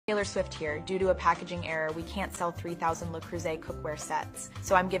Taylor Swift here. Due to a packaging error, we can't sell 3,000 Le Creuset cookware sets,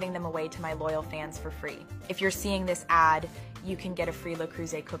 so I'm giving them away to my loyal fans for free. If you're seeing this ad, you can get a free Le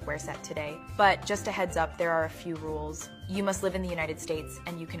Creuset cookware set today. But just a heads up, there are a few rules. You must live in the United States,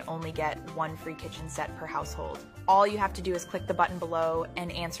 and you can only get one free kitchen set per household. All you have to do is click the button below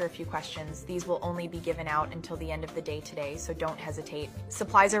and answer a few questions. These will only be given out until the end of the day today, so don't hesitate.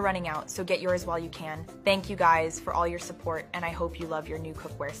 Supplies are running out, so get yours while you can. Thank you guys for all your support, and I hope you love your new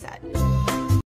cookware set.